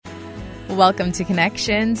Welcome to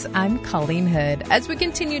Connections. I'm Colleen Hood. As we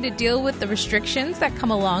continue to deal with the restrictions that come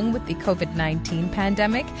along with the COVID-19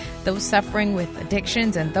 pandemic, those suffering with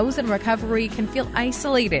addictions and those in recovery can feel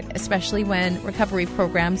isolated, especially when recovery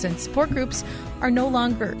programs and support groups are no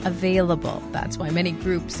longer available. That's why many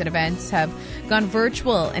groups and events have gone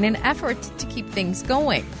virtual in an effort to keep things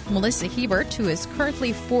going. Melissa Hiebert, who is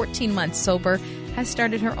currently 14 months sober, has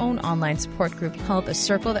started her own online support group called The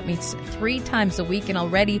Circle that meets 3 times a week, and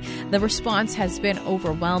already the response has been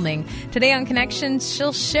overwhelming. Today on Connections,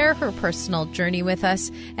 she'll share her personal journey with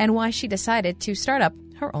us and why she decided to start up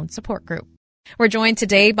her own support group. We're joined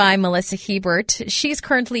today by Melissa Hiebert. She's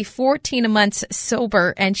currently 14 months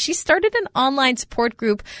sober, and she started an online support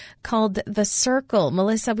group called The Circle.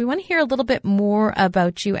 Melissa, we want to hear a little bit more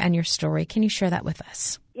about you and your story. Can you share that with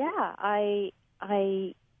us? Yeah, I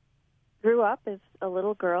grew up as a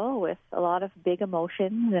little girl with a lot of big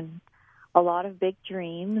emotions and a lot of big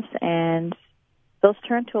dreams, and those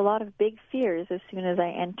turned to a lot of big fears as soon as I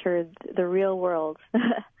entered the real world.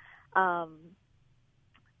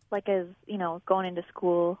 Like as, you know, going into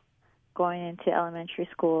school, going into elementary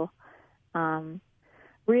school,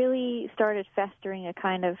 really started festering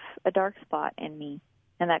a dark spot in me,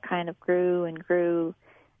 and that kind of grew and grew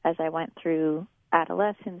as I went through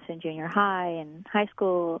adolescence and junior high and high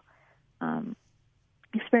school,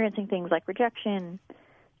 experiencing things like rejection,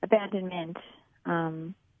 abandonment.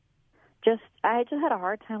 I just had a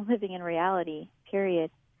hard time living in reality,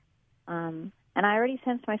 period. And I already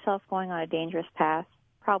sensed myself going on a dangerous path,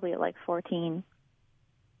 probably at like 14.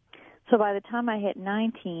 So by the time I hit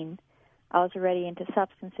 19, I was already into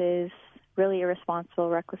substances, really irresponsible,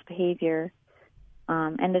 reckless behavior.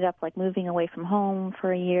 Ended up like moving away from home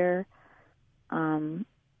for a year.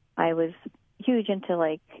 I was huge into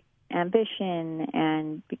like ambition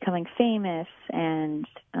and becoming famous, and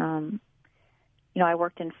I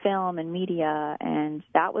worked in film and media, and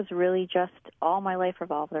that was really just all my life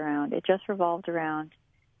revolved around. It just revolved around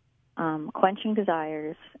quenching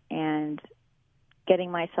desires and getting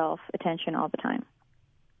myself attention all the time.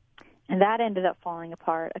 And that ended up falling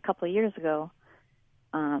apart a couple of years ago,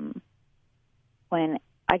 when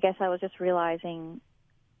I guess I was just realizing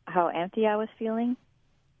how empty I was feeling.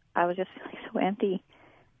 I was just feeling so empty.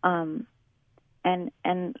 And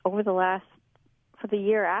over for the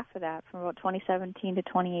year after that, from about 2017 to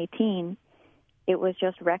 2018, it was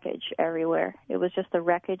just wreckage everywhere. It was just the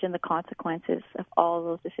wreckage and the consequences of all of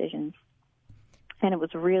those decisions. And it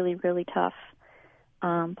was really, really tough.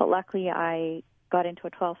 But luckily I got into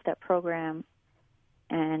a 12-step program,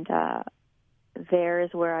 and there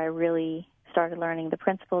is where I really started learning the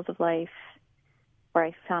principles of life, where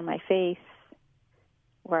I found my faith,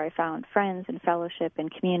 where I found friends and fellowship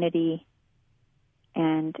and community,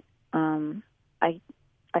 and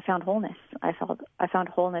I found wholeness. I found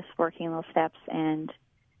wholeness working those steps and,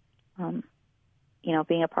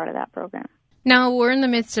 being a part of that program. Now, we're in the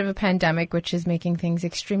midst of a pandemic, which is making things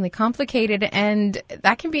extremely complicated, and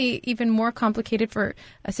that can be even more complicated for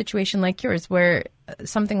a situation like yours, where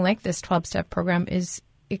something like this 12-step program is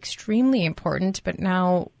extremely important, but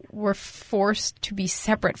now we're forced to be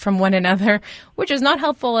separate from one another, which is not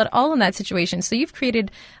helpful at all in that situation. So you've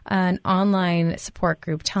created an online support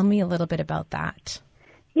group. Tell me a little bit about that.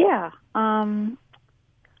 Yeah.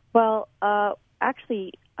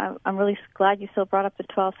 Actually, I'm really glad you still brought up the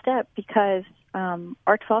 12-step, because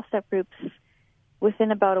our 12-step groups,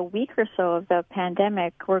 within about a week or so of the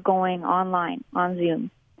pandemic, were going online on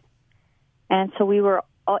Zoom. And so we were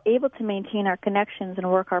able to maintain our connections and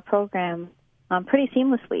work our program pretty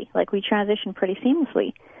seamlessly. Like, we transitioned pretty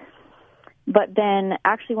seamlessly. But then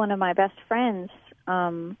actually one of my best friends,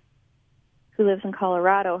 who lives in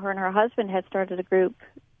Colorado, her and her husband had started a group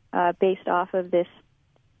based off of this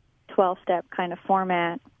 12-step kind of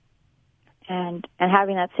format and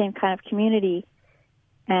having that same kind of community.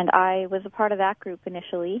 And I was a part of that group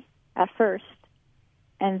initially at first.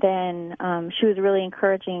 And then she was really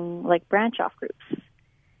encouraging like branch-off groups.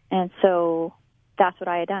 And so that's what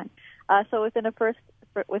I had done. So within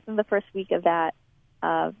the first week of that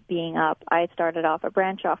being up, I had started off a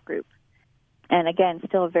branch-off group. And again,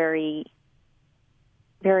 still very,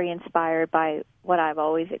 very inspired by what I've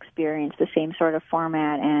always experienced, the same sort of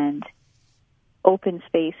format and open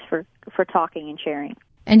space for talking and sharing.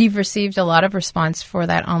 And you've received a lot of response for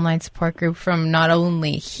that online support group from not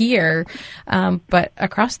only here, but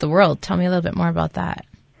across the world. Tell me a little bit more about that.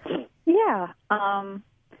 Yeah.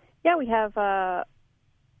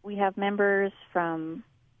 We have members from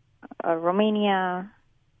Romania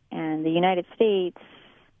and the United States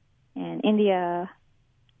and India,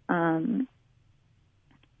 and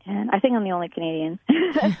I think I'm the only Canadian.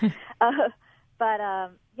 But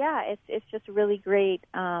yeah, it's just really great.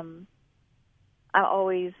 I'm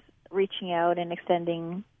always reaching out and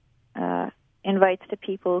extending invites to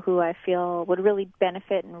people who I feel would really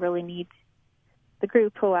benefit and really need the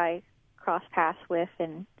group who I cross paths with,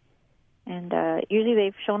 and usually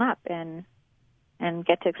they've shown up and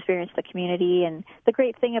get to experience the community. And the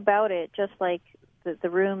great thing about it, just like the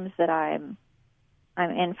rooms that I'm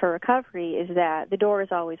in for recovery, is that the door is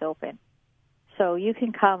always open. So you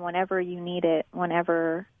can come whenever you need it,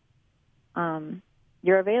 whenever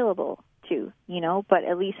you're available to, but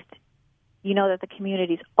at least you know that the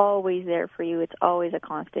community's always there for you. It's always a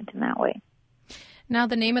constant in that way. Now,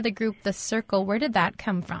 the name of the group, The Circle, where did that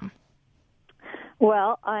come from?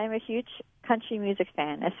 Well, I'm a huge country music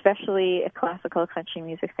fan, especially a classical country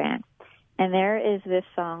music fan. And there is this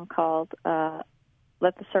song called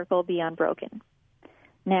Let the Circle Be Unbroken.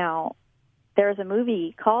 Now, there's a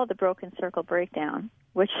movie called The Broken Circle Breakdown,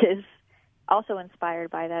 which is also inspired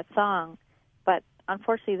by that song. But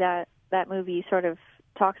unfortunately, that movie sort of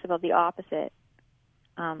talks about the opposite.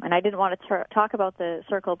 And I didn't want to talk about the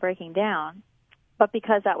circle breaking down, but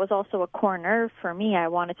because that was also a core nerve for me, I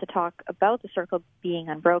wanted to talk about the circle being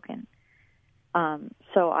unbroken.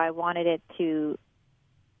 So I wanted the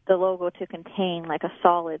logo to contain like a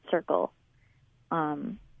solid circle,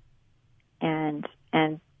 and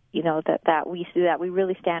that we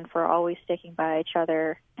really stand for always sticking by each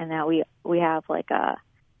other, and that we have like a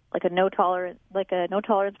no tolerance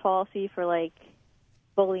policy for like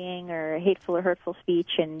bullying or hateful or hurtful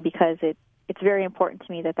speech, and because it's very important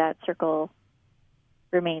to me that circle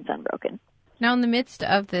remains unbroken. Now, in the midst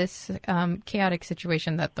of this chaotic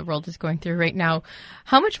situation that the world is going through right now,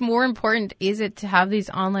 how much more important is it to have these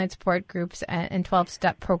online support groups and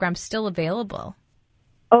 12-step programs still available?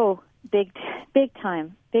 Oh, big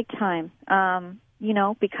time.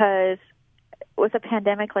 Because with a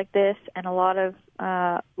pandemic like this and a lot of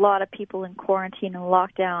people in quarantine and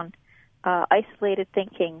lockdown, isolated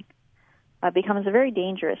thinking becomes a very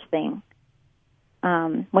dangerous thing.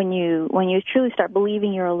 When you truly start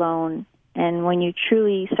believing you're alone, and when you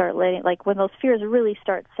truly start when those fears really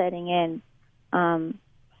start setting in,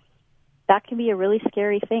 that can be a really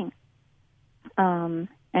scary thing. And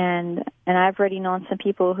I've already known some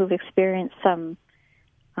people who've experienced some,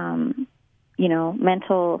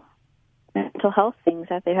 mental health things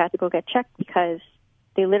that they had to go get checked because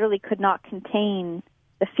they literally could not contain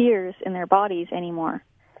the fears in their bodies anymore,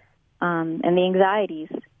 and the anxieties.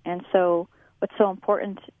 And so what's so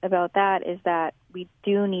important about that is that we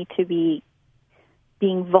do need to be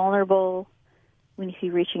being vulnerable. We need to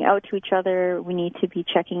be reaching out to each other. We need to be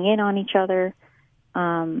checking in on each other,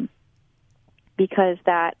 because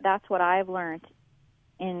that's what I've learned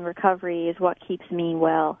in recovery is what keeps me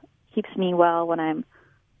well. Keeps me well when I'm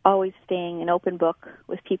always staying an open book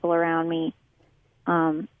with people around me,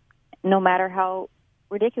 no matter how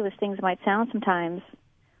ridiculous things might sound sometimes,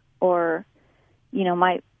 or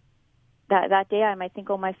that day I might think,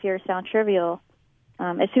 oh, my fears sound trivial.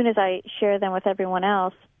 As soon as I share them with everyone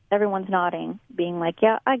else, everyone's nodding, being like,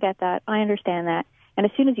 yeah, I get that, I understand that. And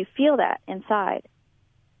as soon as you feel that inside,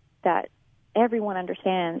 that everyone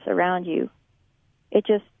understands around you,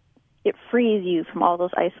 it frees you from all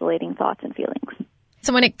those isolating thoughts and feelings.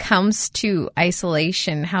 So when it comes to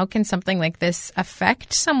isolation, how can something like this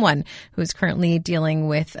affect someone who's currently dealing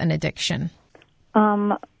with an addiction?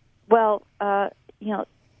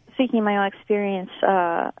 Speaking of my own experience,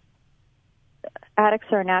 addicts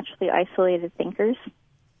are naturally isolated thinkers.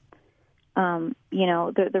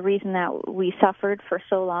 The reason that we suffered for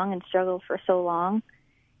so long and struggled for so long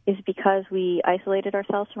is because we isolated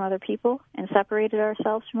ourselves from other people and separated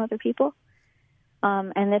ourselves from other people.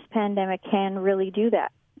 And this pandemic can really do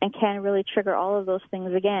that and can really trigger all of those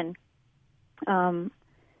things again, because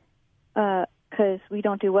we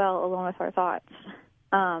don't do well alone with our thoughts.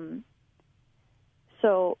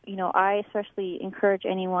 So, I especially encourage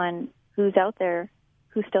anyone who's out there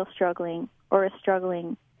who's still struggling or is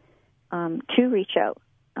struggling to reach out.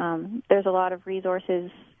 There's a lot of resources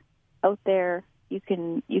out there. You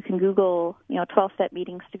can Google, 12-step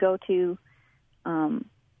meetings to go to.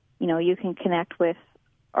 You can connect with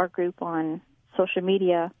our group on social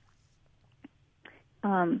media.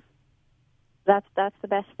 That's the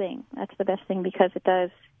best thing. That's the best thing because it does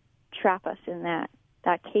trap us in that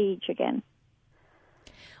cage again.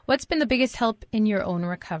 What's been the biggest help in your own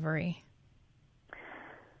recovery?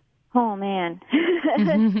 Oh man.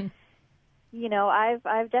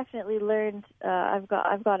 I've definitely learned, I've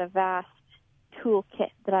got a vast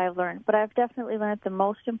toolkit that I've learned, but I've definitely learned the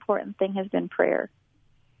most important thing has been prayer.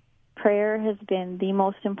 Prayer has been the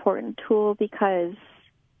most important tool because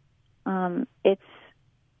it's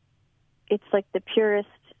like the purest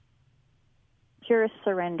purest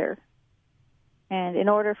surrender. And in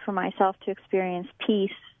order for myself to experience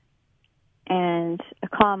peace and a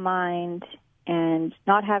calm mind and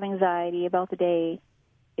not have anxiety about the day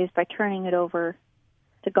is by turning it over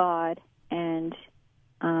to God and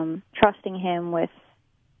trusting Him with,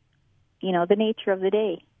 the nature of the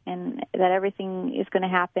day, and that everything is going to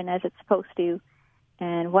happen as it's supposed to.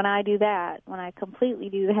 And when I do that, when I completely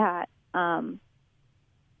do that, I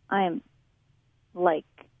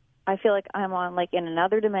feel like I'm on in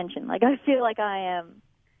another dimension. I feel like I am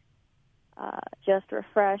just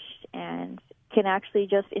refreshed and can actually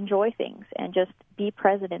just enjoy things and just be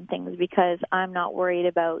present in things because I'm not worried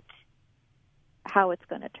about how it's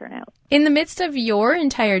going to turn out. In the midst of your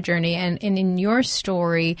entire journey and in your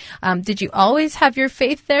story, did you always have your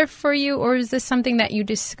faith there for you, or is this something that you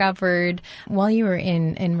discovered while you were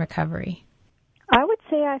in recovery? I would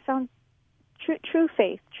say I found true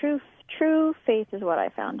faith. True faith is what I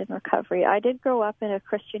found in recovery. I did grow up in a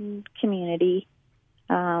Christian community,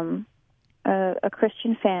 a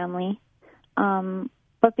Christian family,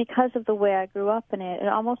 but because of the way I grew up in it, it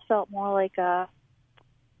almost felt more like a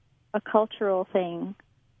cultural thing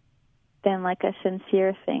than like a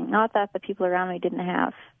sincere thing. Not that the people around me didn't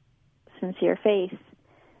have sincere faith,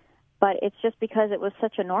 but it's just because it was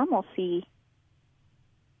such a normalcy,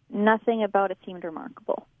 nothing about it seemed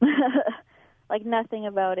remarkable. Nothing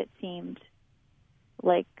about it seemed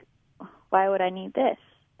like, why would I need this?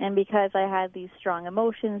 And because I had these strong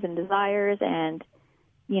emotions and desires and,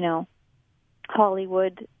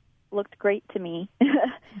 Hollywood looked great to me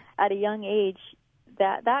at a young age,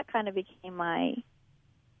 that kind of became my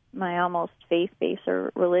almost faith base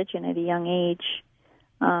or religion at a young age.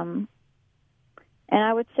 And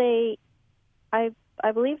I would say I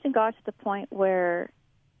believed in God to the point where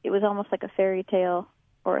it was almost like a fairy tale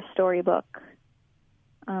or a storybook,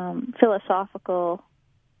 philosophical.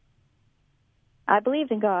 I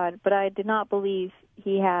believed in God, but I did not believe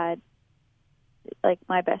He had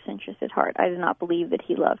my best interest at heart. I did not believe that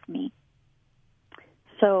He loved me.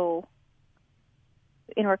 So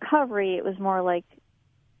in recovery, it was more like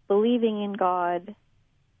believing in God.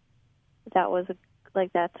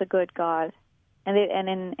 That's a good God, and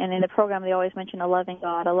in the program they always mention a loving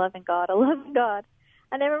God, a loving God, a loving God.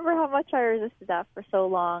 And I remember how much I resisted that for so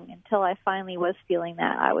long until I finally was feeling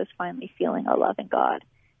that. I was finally feeling a loving God,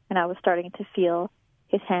 and I was starting to feel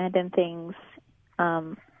His hand in things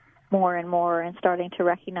more and more, and starting to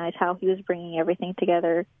recognize how He was bringing everything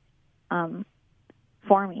together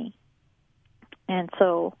for me. And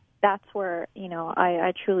so that's where,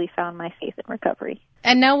 I truly found my faith in recovery.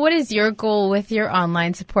 And now what is your goal with your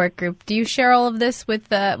online support group? Do you share all of this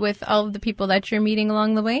with all of the people that you're meeting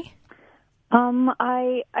along the way?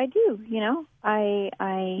 I do, I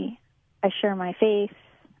share my faith.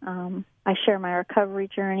 I share my recovery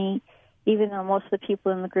journey. Even though most of the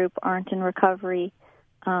people in the group aren't in recovery,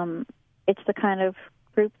 it's the kind of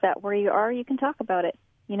group that where you are, you can talk about it.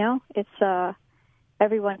 It's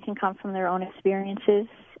everyone can come from their own experiences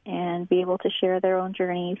and be able to share their own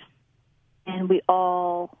journeys, and we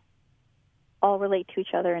all relate to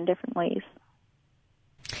each other in different ways.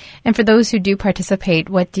 And for those who do participate,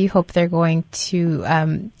 what do you hope they're going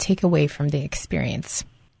to take away from the experience?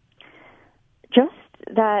 Just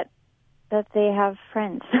that they have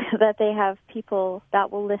friends, that they have people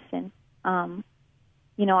that will listen.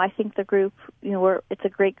 I think the group, it's a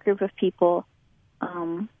great group of people.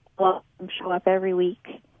 A lot of them show up every week,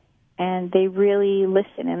 and they really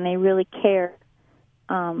listen and they really care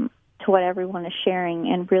to what everyone is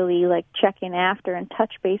sharing, and really check in after and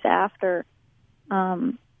touch base after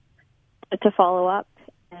to follow up.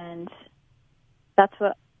 And that's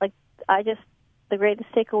what the biggest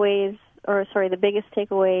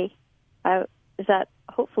takeaway is that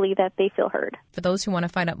hopefully that they feel heard. For those who want to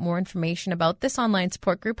find out more information about this online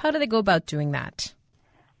support group, how do they go about doing that?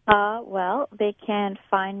 Well, they can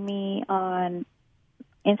find me on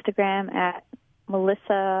Instagram at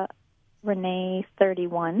Melissa Renee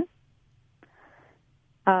 31.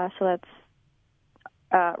 So that's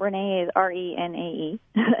Renee is RENAE.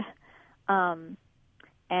 And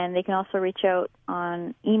they can also reach out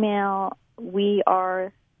on email. We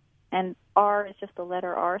are, and R is just the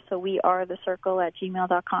letter R, so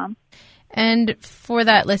wearethecircle@gmail.com. And for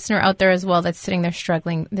that listener out there as well that's sitting there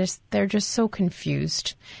struggling, they're just so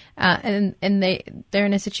confused. And they're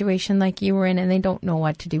in a situation like you were in, and they don't know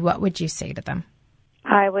what to do. What would you say to them?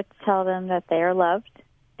 I would tell them that they are loved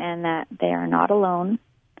and that they are not alone,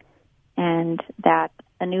 and that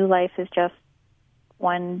a new life is just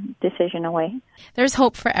one decision away. There's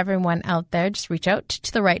hope for everyone out there. Just reach out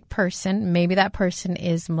to the right person. Maybe that person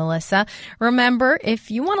is Melissa. Remember, if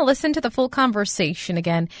you want to listen to the full conversation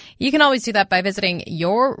again, you can always do that by visiting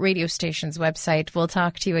your radio station's website. We'll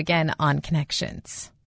talk to you again on Connections.